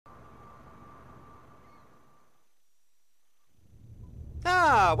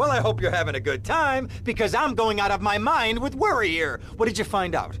Well, I hope you're having a good time, because I'm going out of my mind with worry here. What did you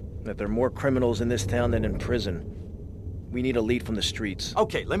find out? That there are more criminals in this town than in prison. We need a lead from the streets.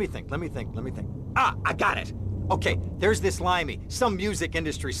 Okay, let me think. Ah, I got it. Okay, there's this limey, some music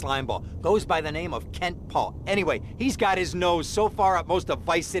industry slimeball. Goes by the name of Kent Paul. Anyway, he's got his nose so far up most of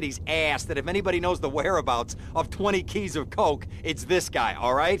Vice City's ass that if anybody knows the whereabouts of 20 keys of coke, it's this guy,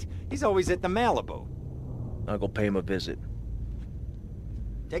 all right? He's always at the Malibu. I'll go pay him a visit.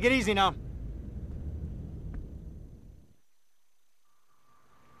 Take it easy now.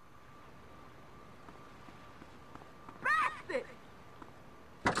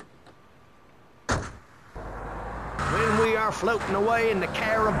 We are floating away in the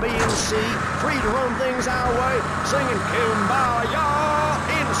Caribbean Sea, free to run things our way, singing Kumbaya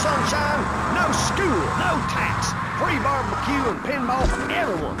in the sunshine. No school, no tax, free barbecue and pinball for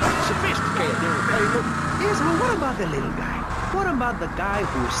everyone. Sophisticated entertainment. Yes, but what about the little guy? What about the guy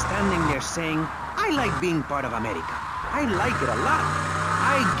who's standing there saying, I like being part of America. I like it a lot.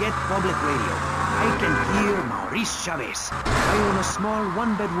 I get public radio. I can hear Maurice Chavez. I own a small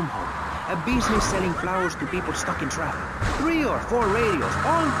one-bedroom home. A business selling flowers to people stuck in traffic. 3 or 4 radios,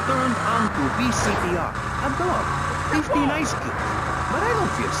 all turned on to VCPR. A dog, 15 ice cubes. But I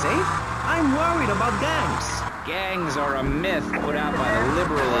don't feel safe. I'm worried about gangs. Gangs are a myth put out by the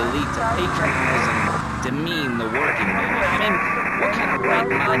liberal elite to patronize and demean the working man. I mean, what kind of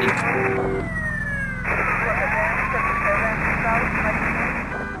right-minded...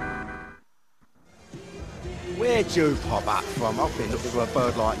 Where'd you pop up from? I've been looking for a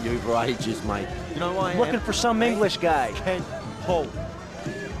bird like you for ages, mate. You know why I am? Looking for some English guy. Kent Paul.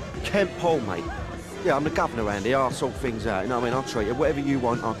 Kent Paul, mate. Yeah, I'm the governor around here. I'll sort things out. You know what I mean? I'll treat you. Whatever you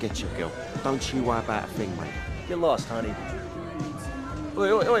want, I'll get you, girl. Don't you worry about a thing, mate. Get lost, honey.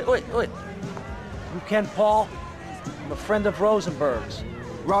 Wait. You Ken Paul? I'm a friend of Rosenberg's.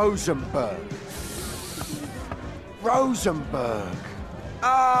 Rosenberg.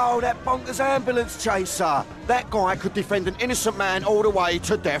 Oh, that bonkers ambulance chaser. That guy could defend an innocent man all the way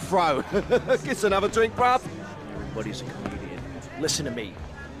to death row. Get another drink, bruv. Everybody's a comedian. Listen to me.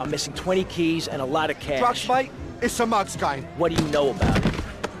 I'm missing 20 keys and a lot of cash. Drugs, mate? It's a mug's game. What do you know about it?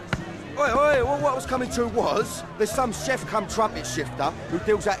 Wait, well, what I was coming to was, there's some chef come trumpet shifter who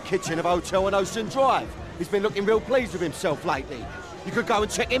deals at kitchen of a hotel on Ocean Drive. He's been looking real pleased with himself lately. You could go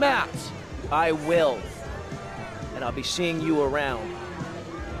and check him out. I will. And I'll be seeing you around.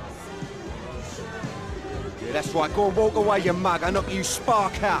 Yeah, that's right. Go and walk away, you mug. I knock you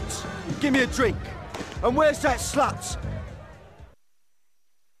spark out. Give me a drink. And where's that slut?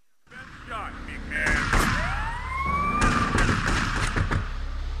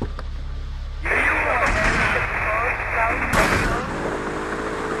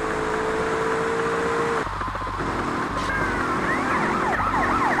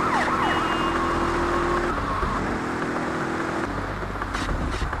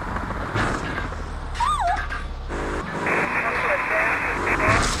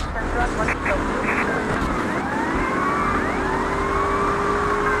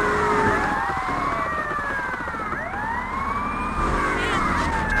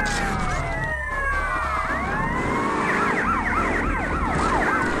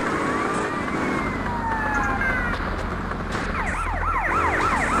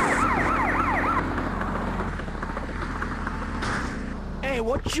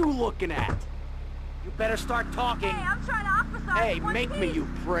 What you looking at? You better start talking. Hey, I'm trying to officer. Hey, make me, you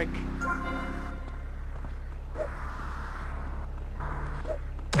prick. Don't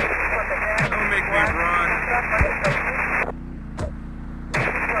make me run.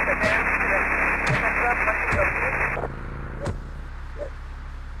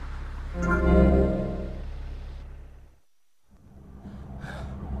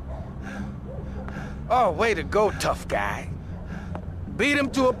 Oh, way to go, tough guy. Beat him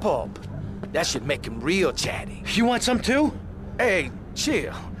to a pulp. That should make him real chatty. You want some too? Hey,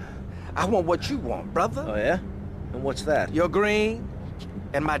 chill. I want what you want, brother. Oh, yeah? And what's that? Your green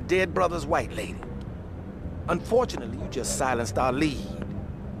and my dead brother's white lady. Unfortunately, you just silenced our lead.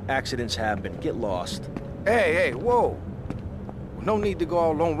 Accidents happen. Get lost. Hey, whoa. No need to go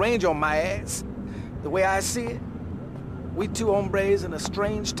all long range on my ass. The way I see it, we two hombres in a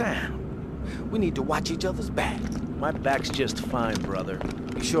strange town. We need to watch each other's back. My back's just fine, brother.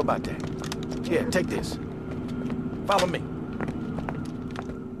 You sure about that? Here, take this. Follow me.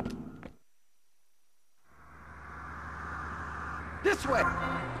 This way!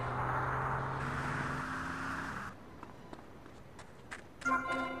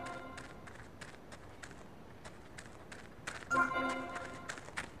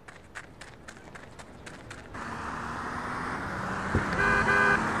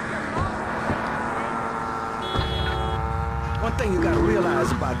 thing you gotta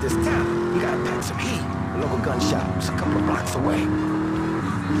realize about this town. You gotta pack some heat. The local gun shop's a couple of blocks away.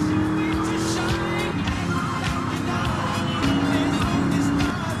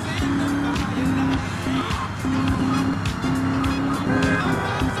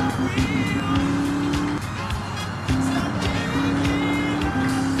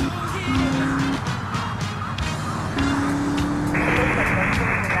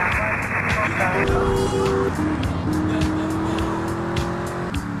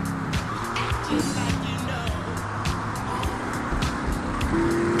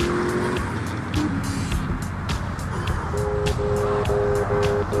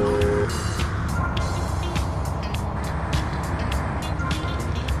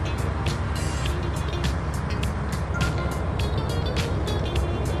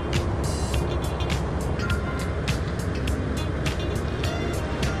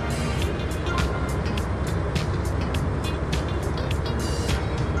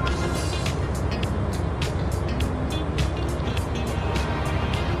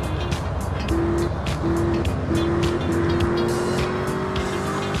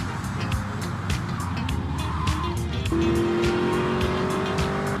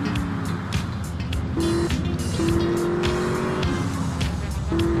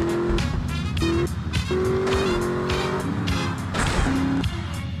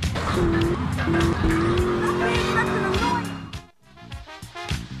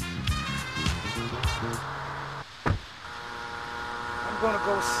 I'm gonna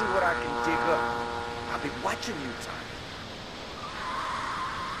go see what I can dig up. I'll be watching you, Tom.